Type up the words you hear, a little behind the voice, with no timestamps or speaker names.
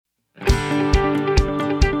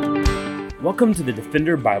Welcome to the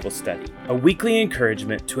Defender Bible Study, a weekly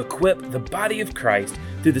encouragement to equip the body of Christ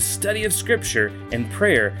through the study of Scripture and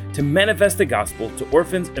prayer to manifest the gospel to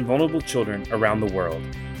orphans and vulnerable children around the world.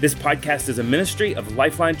 This podcast is a ministry of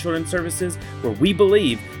Lifeline Children's Services where we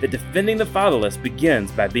believe that defending the fatherless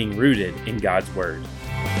begins by being rooted in God's Word.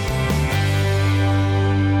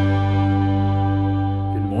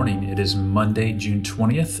 Good morning. It is Monday, June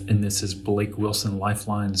 20th, and this is Blake Wilson,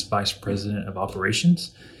 Lifeline's Vice President of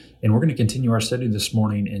Operations. And we're going to continue our study this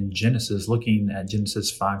morning in Genesis, looking at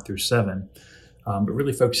Genesis 5 through 7, but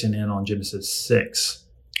really focusing in on Genesis 6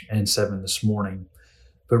 and 7 this morning.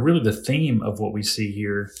 But really the theme of what we see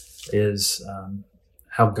here is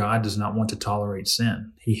how God does not want to tolerate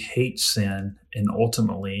sin. He hates sin and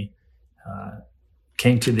ultimately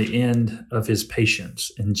came to the end of his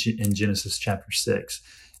patience in Genesis chapter 6.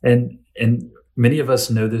 And many of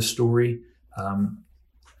us know this story.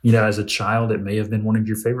 As a child, it may have been one of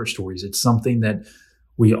your favorite stories. It's something that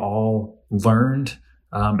we all learned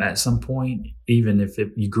at some point, even if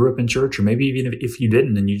you grew up in church, or maybe even if you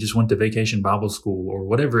didn't and you just went to vacation Bible school or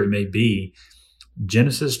whatever it may be.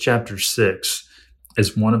 Genesis chapter 6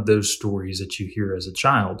 is one of those stories that you hear as a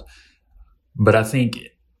child. But I think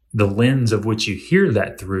the lens of which you hear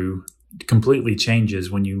that through completely changes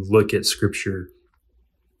when you look at Scripture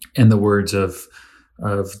and the words of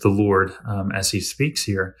the Lord as he speaks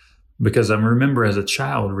here. Because I remember as a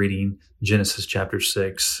child reading Genesis chapter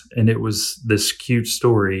 6, and it was this cute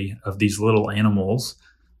story of these little animals,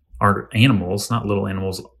 or animals, not little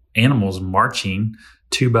animals, animals marching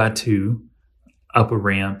 2 by 2 up a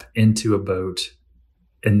ramp into a boat,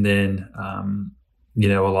 and then,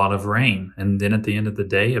 a lot of rain. And then at the end of the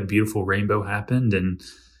day, a beautiful rainbow happened, and,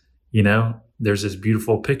 there's this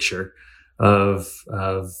beautiful picture of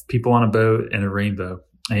people on a boat and a rainbow.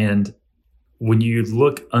 And when you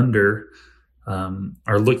look under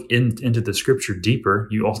or look into the Scripture deeper,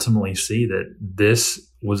 you ultimately see that this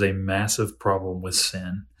was a massive problem with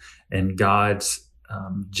sin. And God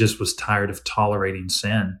just was tired of tolerating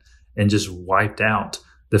sin and just wiped out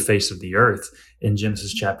the face of the earth in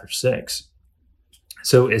Genesis chapter 6.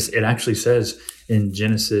 So it actually says in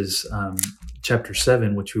Genesis chapter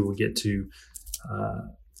 7, which we will get to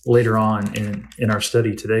later on in our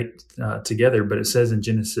study today together, but it says in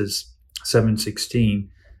Genesis 7:16,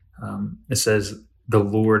 it says the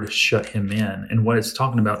Lord shut him in. And what it's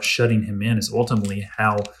talking about shutting him in is ultimately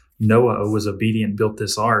how Noah was obedient, built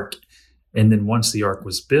this ark. And then once the ark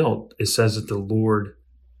was built, it says that the Lord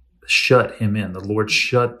shut him in. The Lord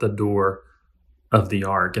shut the door of the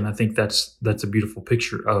ark. And I think that's a beautiful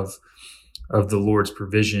picture of the Lord's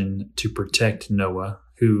provision to protect Noah,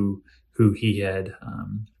 who he had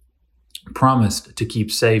promised to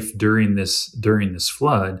keep safe during this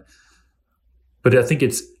flood. But I think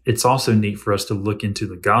it's also neat for us to look into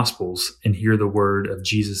the Gospels and hear the word of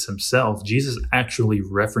Jesus himself. Jesus actually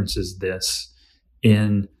references this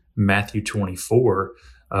in Matthew 24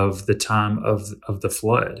 of the time of the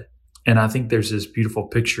flood. And I think there's this beautiful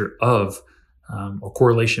picture of a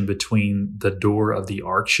correlation between the door of the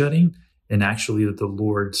ark shutting and actually the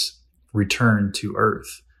Lord's return to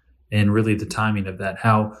earth. And really the timing of that,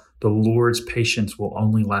 how the Lord's patience will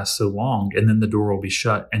only last so long, and then the door will be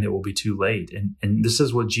shut and it will be too late. And this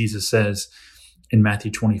is what Jesus says in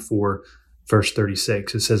Matthew 24, verse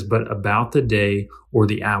 36. It says, "But about the day or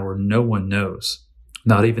the hour no one knows,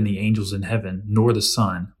 not even the angels in heaven, nor the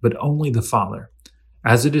Son, but only the Father.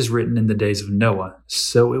 As it is written in the days of Noah,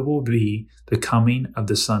 so it will be the coming of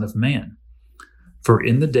the Son of Man. For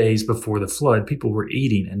in the days before the flood, people were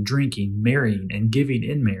eating and drinking, marrying and giving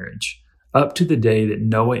in marriage, up to the day that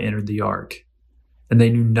Noah entered the ark. And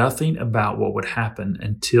they knew nothing about what would happen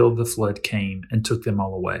until the flood came and took them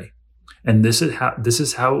all away. And this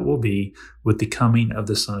is how it will be with the coming of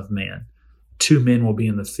the Son of Man. 2 men will be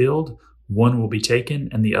in the field, one will be taken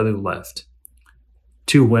and the other left.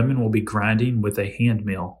 2 women will be grinding with a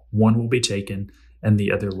handmill, one will be taken and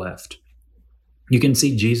the other left." You can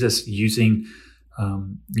see Jesus using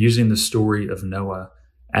the story of Noah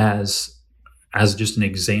as just an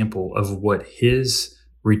example of what his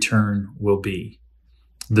return will be.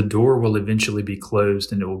 The door will eventually be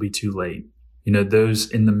closed and it will be too late.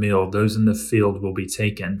 Those in the mill, those in the field will be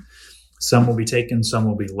taken. Some will be taken, some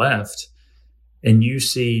will be left. And you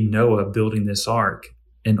see Noah building this ark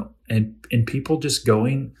and people just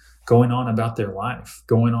going on about their life,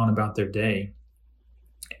 going on about their day.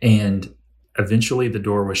 And eventually the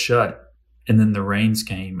door was shut. And then the rains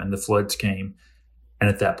came and the floods came. And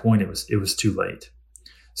at that point, it was too late.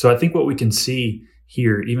 So I think what we can see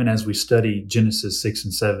here, even as we study Genesis 6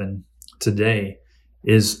 and 7 today,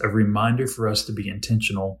 is a reminder for us to be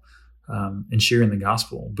intentional and sharing the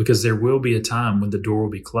gospel, because there will be a time when the door will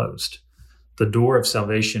be closed. The door of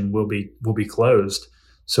salvation will be closed.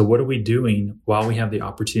 So what are we doing while we have the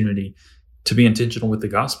opportunity to be intentional with the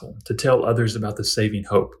gospel, to tell others about the saving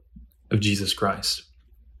hope of Jesus Christ?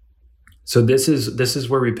 So this is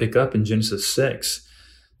where we pick up in Genesis 6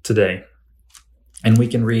 today. And we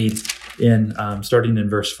can read in starting in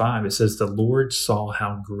verse 5, it says, "The Lord saw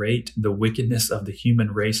how great the wickedness of the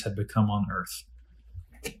human race had become on earth."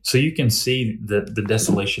 So you can see the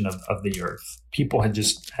desolation of the earth. People had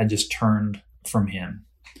just turned from him.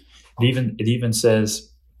 It even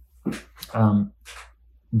says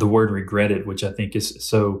the word regretted, which I think is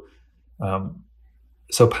so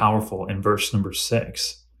powerful in verse number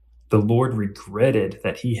 6. "The Lord regretted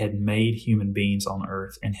that he had made human beings on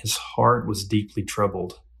earth, and his heart was deeply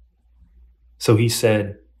troubled. So he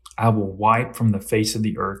said, I will wipe from the face of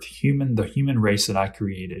the earth the human race that I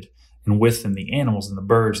created, and with them the animals and the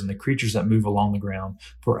birds and the creatures that move along the ground,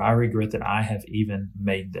 for I regret that I have even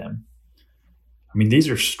made them." I mean, these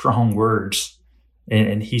are strong words.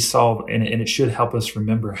 And he saw, and it should help us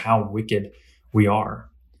remember how wicked we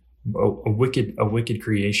are, a wicked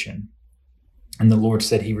creation. And the Lord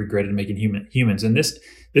said he regretted making humans. And this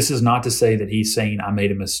is not to say that he's saying I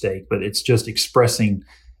made a mistake, but it's just expressing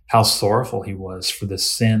how sorrowful he was for the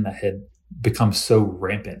sin that had become so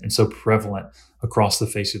rampant and so prevalent across the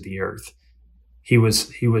face of the earth. He was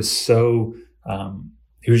just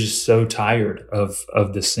so tired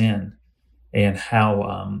of the sin, and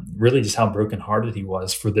how really just how brokenhearted he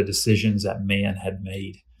was for the decisions that man had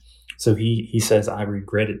made. So he says, I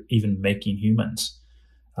regretted even making humans.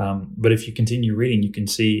 But if you continue reading, you can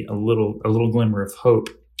see a little glimmer of hope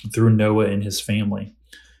through Noah and his family.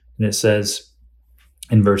 And it says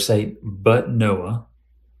in verse 8, "But Noah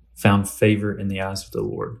found favor in the eyes of the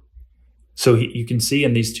Lord." So you can see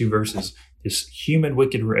in these two verses,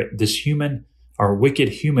 our wicked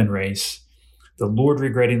human race, the Lord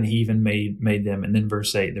regretting that he even made them. And then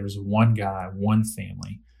verse 8, there's one guy, one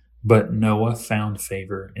family, but Noah found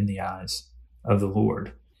favor in the eyes of the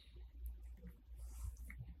Lord.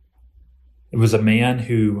 It was a man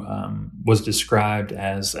who was described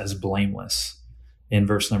as blameless. In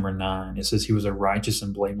verse number 9, it says he was a righteous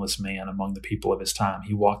and blameless man among the people of his time.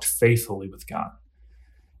 He walked faithfully with God.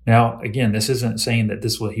 Now, again, this isn't saying that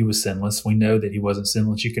he was sinless. We know that he wasn't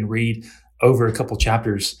sinless. You can read over a couple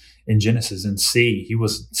chapters in Genesis and see he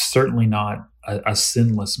was certainly not a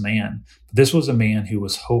sinless man. But this was a man who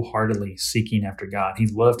was wholeheartedly seeking after God. He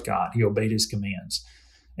loved God. He obeyed his commands.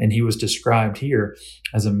 And he was described here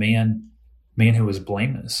as a man who was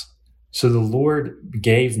blameless. So the Lord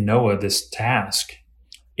gave Noah this task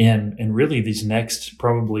in really these next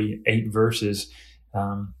probably 8 verses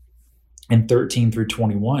in 13 through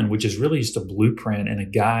 21, which is really just a blueprint and a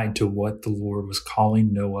guide to what the Lord was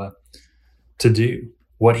calling Noah to do,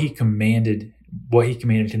 what he commanded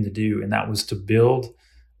him to do, and that was to build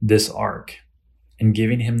this ark, and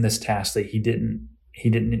giving him this task that he didn't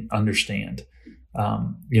understand.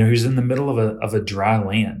 He was in the middle of a dry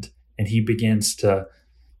land, and he begins to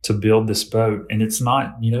build this boat, and it's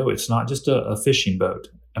not just a fishing boat.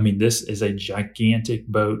 I mean, this is a gigantic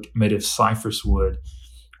boat made of cypress wood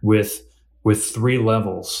with 3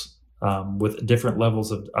 levels, with different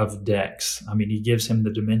levels of decks. I mean, he gives him the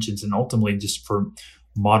dimensions, and ultimately, just for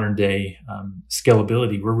modern day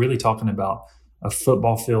scalability, we're really talking about a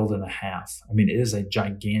football field and a half. I mean, it is a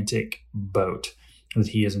gigantic boat that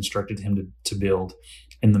he has instructed him to build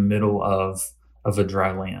in the middle of a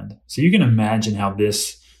dry land. So you can imagine how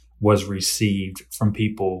this was received from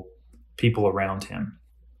people around him.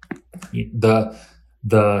 The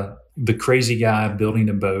crazy guy building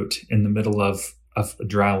a boat in the middle of a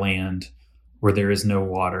dry land where there is no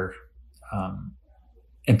water.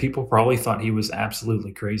 And people probably thought he was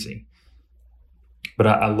absolutely crazy. But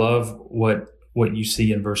I love what you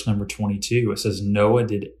see in verse number 22. It says, Noah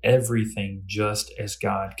did everything just as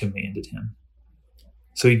God commanded him.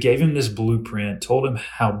 So he gave him this blueprint, told him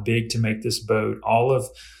how big to make this boat, all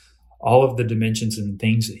of the dimensions and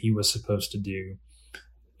things that he was supposed to do.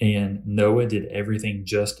 And Noah did everything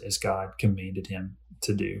just as God commanded him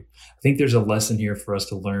to do. I think there's a lesson here for us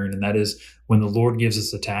to learn, and that is when the Lord gives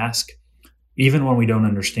us a task, even when we don't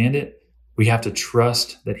understand it, we have to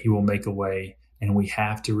trust that he will make a way, and we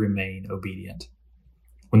have to remain obedient.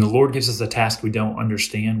 When the Lord gives us a task we don't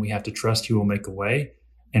understand, we have to trust he will make a way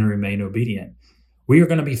and remain obedient. We are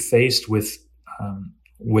going to be faced with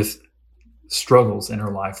struggles in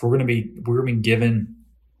our life. We're going to be given,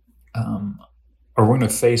 or we're going to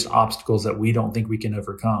face obstacles that we don't think we can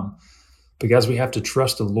overcome. But guys, we have to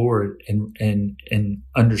trust the Lord and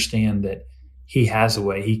understand that He has a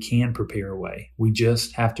way. He can prepare a way. We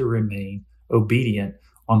just have to remain obedient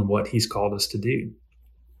on what he's called us to do.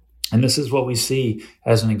 And this is what we see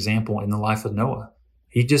as an example in the life of Noah.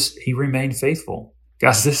 He remained faithful.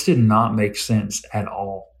 Guys, this did not make sense at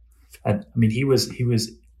all. I mean, he was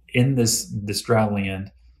in this dry land,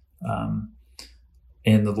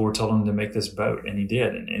 and the Lord told him to make this boat, and he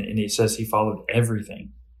did. And he says he followed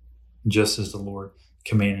everything just as the Lord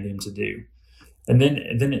commanded him to do. And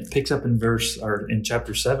then it picks up in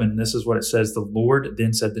chapter 7. This is what it says. The Lord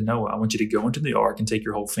then said to Noah, I want you to go into the ark and take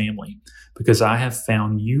your whole family, because I have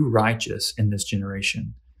found you righteous in this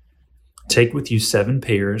generation. Take with you 7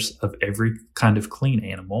 pairs of every kind of clean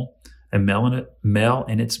animal, a male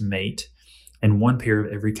and its mate, and 1 pair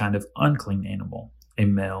of every kind of unclean animal, a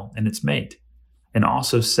male and its mate, and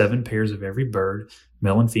also 7 pairs of every bird,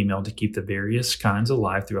 male and female, to keep the various kinds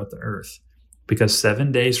alive throughout the earth. Because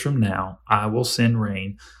 7 days from now, I will send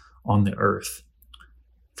rain on the earth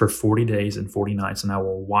for 40 days and 40 nights, and I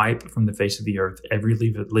will wipe from the face of the earth every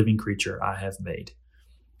living creature I have made.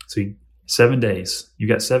 So 7 days. You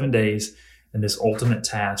got 7 days in this ultimate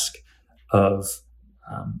task of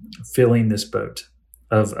filling this boat,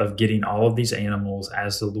 of getting all of these animals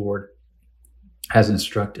as the Lord has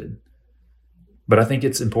instructed. But I think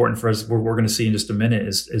it's important for us, what we're going to see in just a minute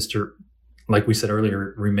is to, like we said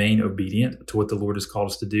earlier, remain obedient to what the Lord has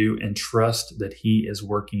called us to do and trust that he is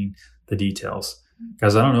working the details.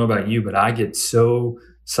 Guys, I don't know about you, but I get so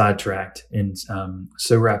sidetracked and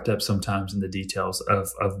so wrapped up sometimes in the details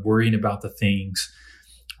of worrying about the things.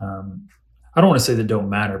 I don't want to say that don't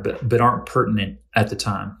matter, but aren't pertinent at the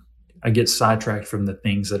time. I get sidetracked from the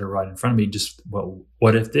things that are right in front of me. Just, well,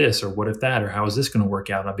 what if this or what if that, or how is this going to work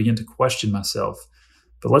out? I begin to question myself.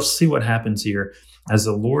 But let's see what happens here as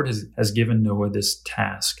the Lord has given Noah this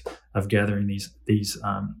task of gathering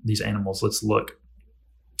these animals. Let's look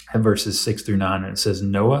at verses 6 through 9. And it says,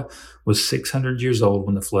 Noah was 600 years old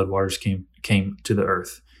when the floodwaters came to the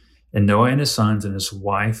earth. And Noah and his sons and his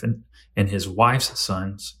wife and his wife's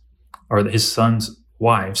sons, or his sons'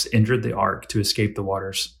 wives, entered the ark to escape the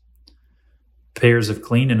waters. Pairs of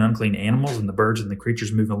clean and unclean animals and the birds and the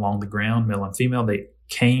creatures moving along the ground, male and female, they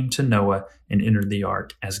came to Noah and entered the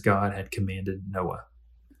ark as God had commanded Noah.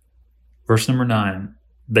 Verse number 9,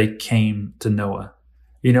 they came to Noah.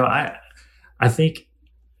 You know, I think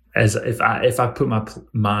as if I put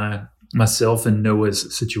myself in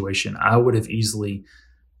Noah's situation, I would have easily,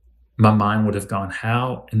 my mind would have gone,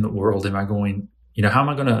 how in the world am I going, how am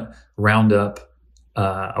I going to round up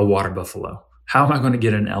a water buffalo? How am I going to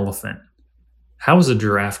get an elephant? How is a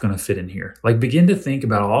giraffe going to fit in here? Like, begin to think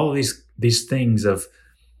about all of these things of,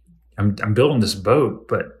 I'm building this boat,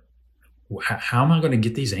 but how am I going to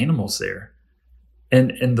get these animals there?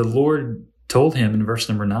 And the Lord told him in verse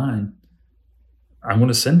number 9, I'm going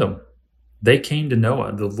to send them. They came to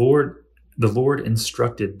Noah. The Lord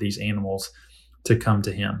instructed these animals to come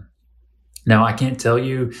to him. Now, I can't tell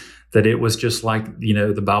you that it was just like,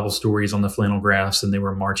 the Bible stories on the flannel graphs and they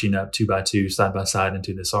were marching up 2 by 2, side by side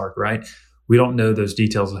into this ark, right? We don't know those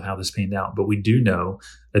details of how this panned out, but we do know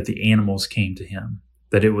that the animals came to him,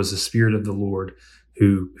 that it was the Spirit of the Lord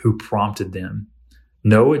who prompted them.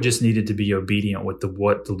 Noah just needed to be obedient with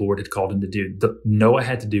what the Lord had called him to do. Noah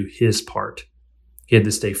had to do his part. He had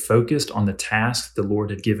to stay focused on the task the Lord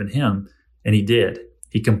had given him, and he did.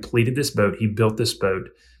 He completed this boat. He built this boat,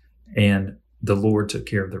 and the Lord took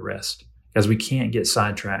care of the rest. Because we can't get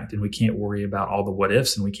sidetracked and we can't worry about all the what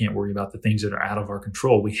ifs and we can't worry about the things that are out of our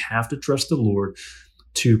control. We have to trust the Lord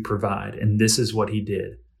to provide. And this is what he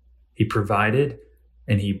did. He provided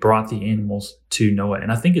and he brought the animals to Noah. And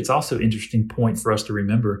I think it's also an interesting point for us to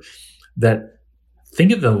remember that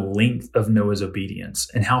think of the length of Noah's obedience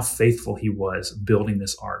and how faithful he was building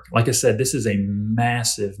this ark. Like I said, this is a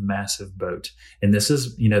massive, massive boat. And this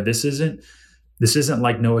isn't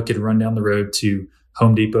like Noah could run down the road to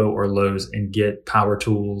Home Depot or Lowe's and get power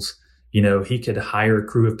tools. He could hire a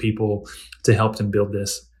crew of people to help him build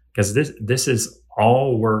this, because this is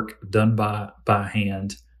all work done by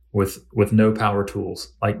hand with no power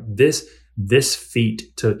tools. Like this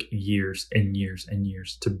feat took years and years and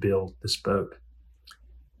years to build this boat.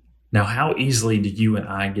 Now, how easily do you and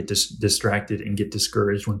I get distracted and get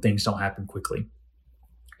discouraged when things don't happen quickly?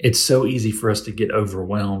 It's so easy for us to get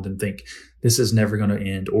overwhelmed and think this is never going to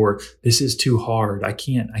end, or this is too hard. I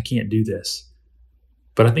can't do this.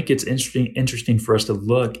 But I think it's interesting for us to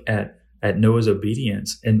look at Noah's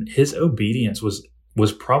obedience, and his obedience was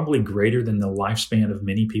probably greater than the lifespan of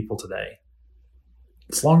many people today.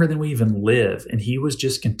 It's longer than we even live, and he was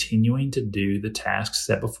just continuing to do the tasks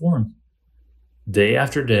set before him. Day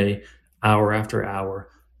after day, hour after hour,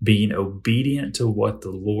 being obedient to what the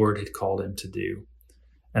Lord had called him to do.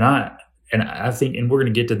 And I think, and we're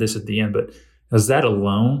going to get to this at the end, but as that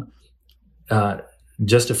alone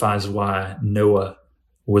justifies why Noah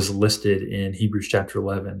was listed in Hebrews chapter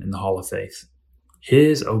 11 in the Hall of Faith.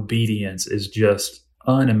 His obedience is just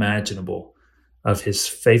unimaginable, of his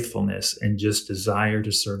faithfulness and just desire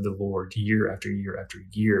to serve the Lord year after year after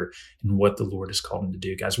year in what the Lord has called him to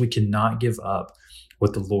do. Guys, we cannot give up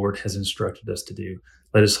what the Lord has instructed us to do.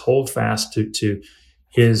 Let us hold fast to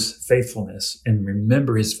his faithfulness and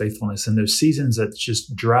remember his faithfulness in those seasons that's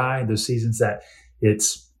just dry, those seasons that it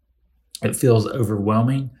feels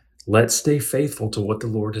overwhelming. Let's stay faithful to what the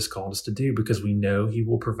Lord has called us to do, because we know he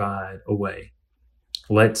will provide a way.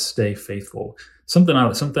 Let's stay faithful. Something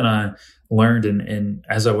I learned, and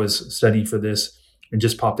as I was studying for this, it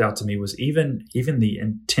just popped out to me, was even the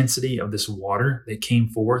intensity of this water that came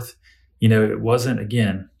forth. It wasn't,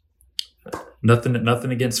 again,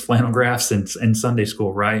 nothing against flannel graphs in Sunday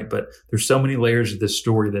school, right? But there's so many layers of this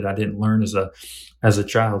story that I didn't learn as a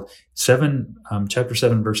child. Chapter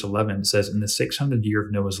 7, verse 11 says, "In the 600th year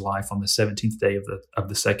of Noah's life, on the 17th day of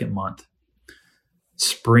the second month,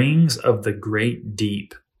 springs of the great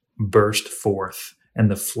deep burst forth, and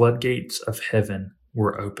the floodgates of heaven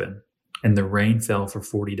were open, and the rain fell for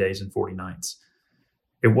 40 days and 40 nights."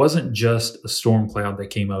 It wasn't just a storm cloud that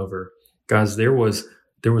came over. Guys, there was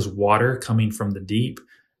water coming from the deep.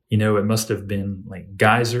 It must have been like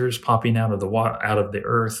geysers popping out of the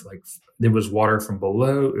earth. Like, there was water from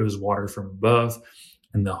below, it was water from above,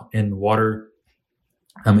 and water.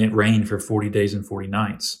 It rained for 40 days and 40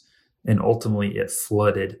 nights, and ultimately it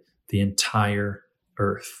flooded the entire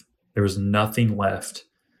earth. There was nothing left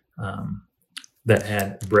that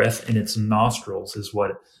had breath in its nostrils, is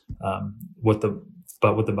what the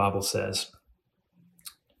Bible says.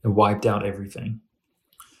 It wiped out everything.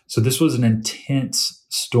 So this was an intense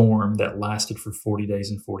storm that lasted for 40 days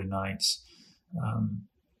and 40 nights.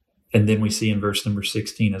 And then we see in verse number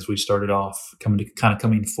 16, as we started off,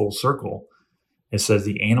 coming full circle, it says,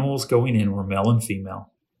 "The animals going in were male and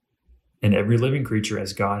female, and every living creature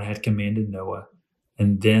as God had commanded Noah.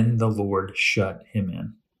 And then the Lord shut him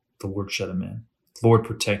in." The Lord shut him in. The Lord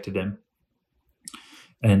protected him.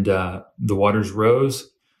 And the waters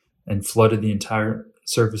rose and flooded the entire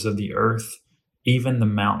surface of the earth. Even the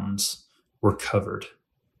mountains were covered,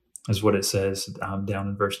 is what it says down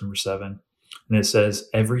in verse number 7. And it says,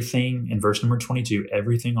 everything, in verse number 22,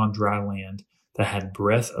 everything on dry land that had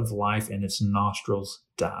breath of life in its nostrils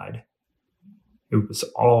died. It was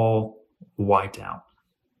all wiped out.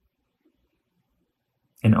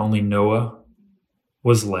 And only Noah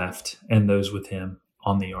was left, and those with him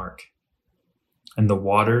on the ark. And the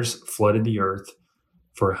waters flooded the earth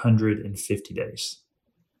for 150 days.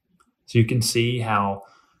 So you can see how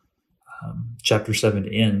chapter 7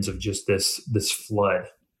 ends of just this flood,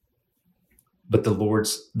 but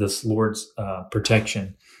this Lord's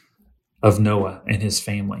protection of Noah and his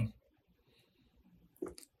family.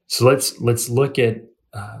 So let's look at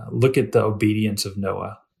the obedience of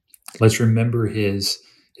Noah. Let's remember his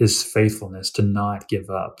faithfulness to not give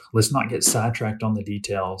up. Let's not get sidetracked on the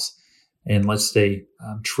details, and let's stay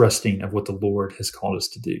trusting of what the Lord has called us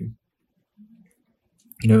to do.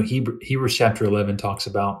 Hebrews chapter 11 talks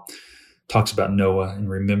about Noah and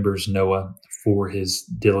remembers Noah for his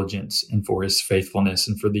diligence and for his faithfulness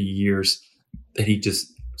and for the years that he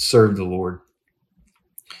just served the Lord.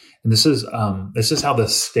 And this is how the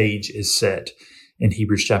stage is set in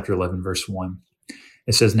Hebrews chapter 11, verse 1.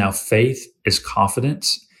 It says, "Now faith is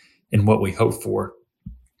confidence in what we hope for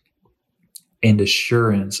and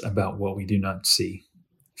assurance about what we do not see."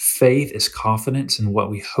 Faith is confidence in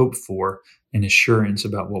what we hope for and assurance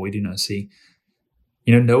about what we do not see.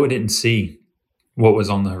 Noah didn't see what was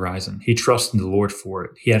on the horizon. He trusted the Lord for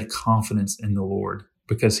it. He had confidence in the Lord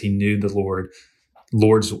because he knew the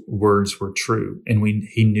Lord's words were true. And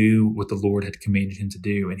he knew what the Lord had commanded him to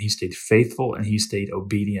do. And he stayed faithful and he stayed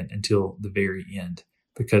obedient until the very end,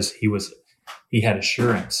 because he had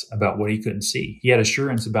assurance about what he couldn't see. He had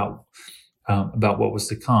assurance about what was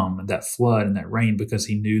to come, that flood and that rain, because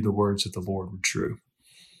he knew the words of the Lord were true.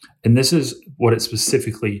 And this is what it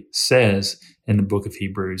specifically says in the book of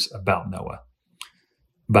Hebrews about Noah.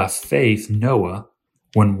 By faith, Noah,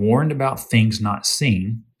 when warned about things not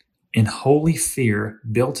seen, in holy fear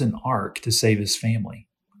built an ark to save his family.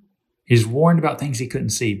 He's warned about things he couldn't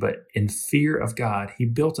see, but in fear of God, he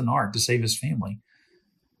built an ark to save his family.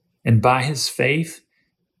 And by his faith,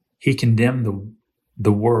 he condemned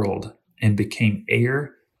the world and became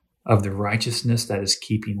heir of the righteousness that is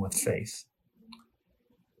keeping with faith.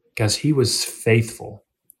 Guys, he was faithful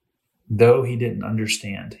Though he didn't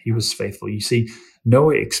understand, he was faithful. You see,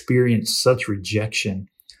 Noah experienced such rejection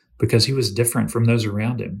because he was different from those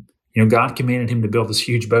around him. God commanded him to build this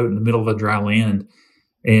huge boat in the middle of a dry land,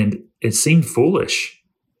 and it seemed foolish,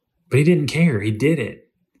 but he didn't care. He did it.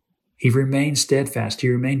 He remained steadfast. He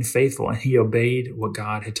remained faithful, and he obeyed what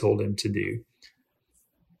God had told him to do.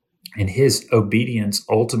 And his obedience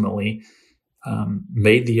ultimately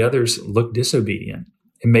made the others look disobedient.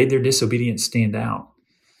 It made their disobedience stand out.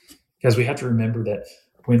 Guys, we have to remember that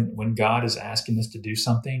when God is asking us to do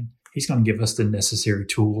something, he's going to give us the necessary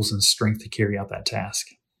tools and strength to carry out that task.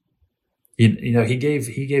 He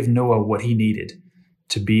gave Noah what he needed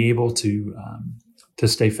to be able to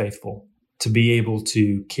stay faithful, to be able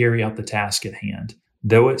to carry out the task at hand.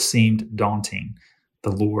 Though it seemed daunting,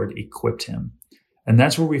 the Lord equipped him. And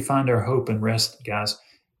that's where we find our hope and rest, guys.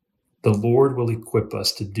 The Lord will equip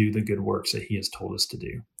us to do the good works that he has told us to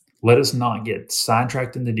do. Let us not get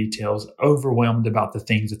sidetracked in the details, overwhelmed about the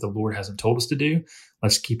things that the Lord hasn't told us to do.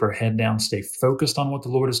 Let's keep our head down, stay focused on what the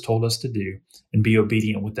Lord has told us to do, and be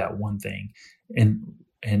obedient with that one thing,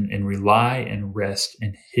 and rely and rest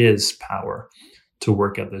in his power to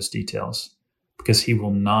work out those details, because he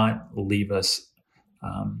will not leave us.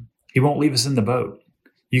 He won't leave us in the boat.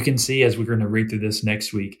 You can see, as we're going to read through this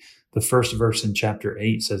next week, the first verse in chapter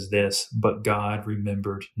 8 says this: "But God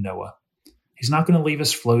remembered Noah." He's not going to leave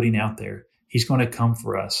us floating out there. He's going to come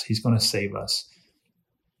for us. He's going to save us.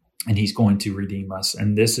 And he's going to redeem us.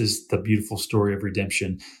 And this is the beautiful story of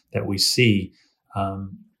redemption that we see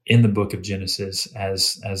in the book of Genesis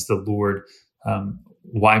as the Lord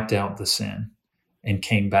wiped out the sin and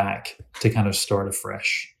came back to kind of start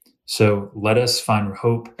afresh. So let us find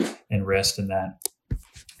hope and rest in that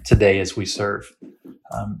today as we serve.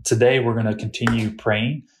 Today, we're going to continue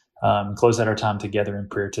praying and close out our time together in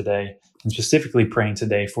prayer today, and specifically praying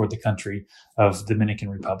today for the country of Dominican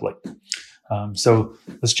Republic. So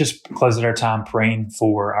let's just close out our time praying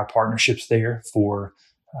for our partnerships there, for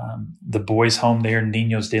the boys' home there,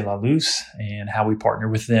 Niños de la Luz, and how we partner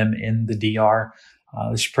with them in the DR.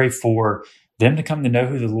 Let's pray for them to come to know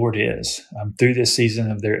who the Lord is through this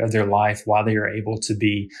season of their life, while they are able to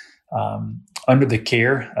be under the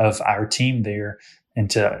care of our team there, and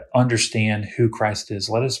to understand who Christ is.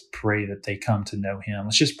 Let us pray that they come to know him.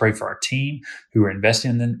 Let's just pray for our team who are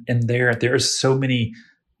investing in there. There are so many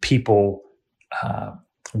people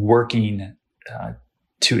working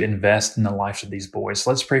to invest in the lives of these boys.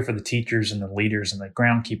 Let's pray for the teachers and the leaders and the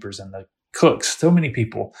groundkeepers and the cooks. So many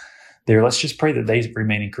people there. Let's just pray that they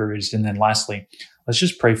remain encouraged. And then lastly, let's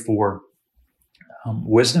just pray for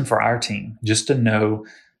wisdom for our team, just to know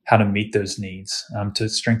how to meet those needs, to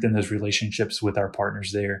strengthen those relationships with our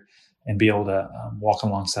partners there, and be able to walk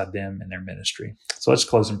alongside them in their ministry. So let's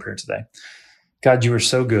close in prayer today. God, you are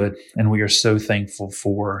so good, and we are so thankful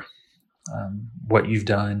for what you've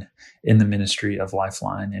done in the ministry of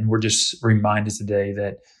Lifeline. And we're just reminded today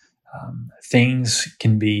that things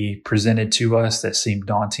can be presented to us that seem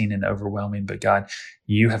daunting and overwhelming, but God,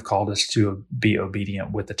 you have called us to be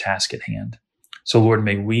obedient with the task at hand. So Lord,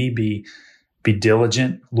 may we be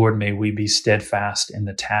diligent. Lord, may we be steadfast in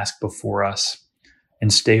the task before us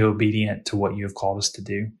and stay obedient to what you have called us to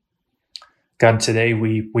do. God, today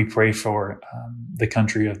we pray for the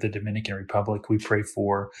country of the Dominican Republic. We pray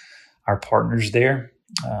for our partners there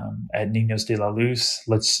at Niños de la Luz.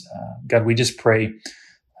 God, we just pray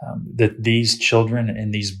that these children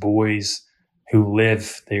and these boys who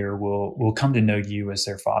live there will come to know you as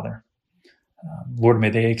their Father. Lord,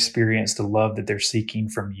 may they experience the love that they're seeking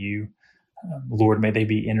from you. Lord, may they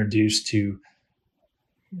be introduced to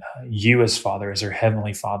you as Father, as their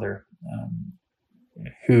Heavenly Father,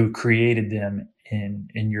 who created them in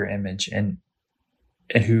your image, and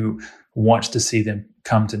who wants to see them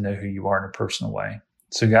come to know who you are in a personal way.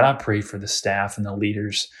 So God, I pray for the staff and the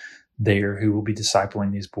leaders there who will be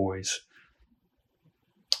discipling these boys.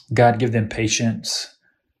 God, give them patience.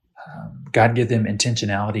 God, give them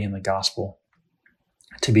intentionality in the gospel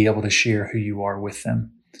to be able to share who you are with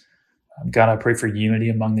them. God, I pray for unity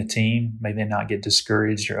among the team. May they not get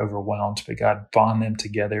discouraged or overwhelmed, but God, bond them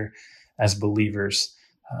together as believers,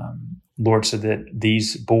 Lord, so that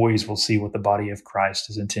these boys will see what the body of Christ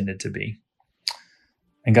is intended to be.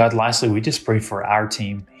 And God, lastly, we just pray for our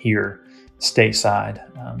team here stateside.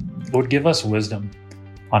 Lord, give us wisdom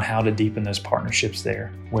on how to deepen those partnerships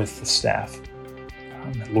there with the staff.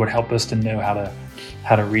 Lord, help us to know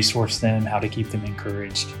how to resource them, how to keep them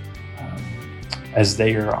encouraged as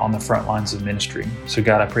they are on the front lines of ministry. So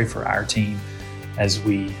God, I pray for our team as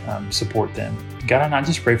we support them. God, and I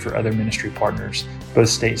just pray for other ministry partners, both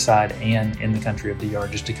stateside and in the country of DR,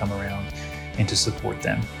 just to come around and to support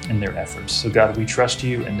them in their efforts. So God, we trust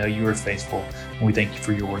you and know you are faithful. And we thank you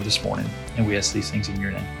for your word this morning. And we ask these things in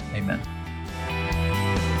your name. Amen.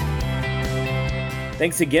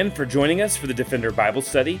 Thanks again for joining us for the Defender Bible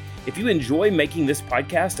Study. If you enjoy making this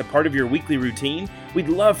podcast a part of your weekly routine, we'd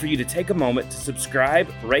love for you to take a moment to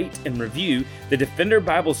subscribe, rate, and review the Defender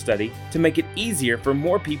Bible Study to make it easier for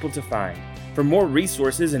more people to find. For more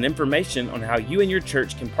resources and information on how you and your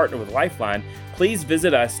church can partner with Lifeline, please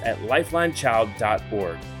visit us at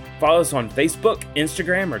lifelinechild.org. Follow us on Facebook,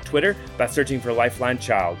 Instagram, or Twitter by searching for Lifeline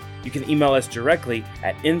Child. You can email us directly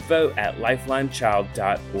at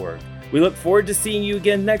info@lifelinechild.org. We look forward to seeing you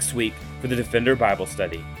again next week for the Defender Bible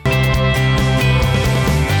Study.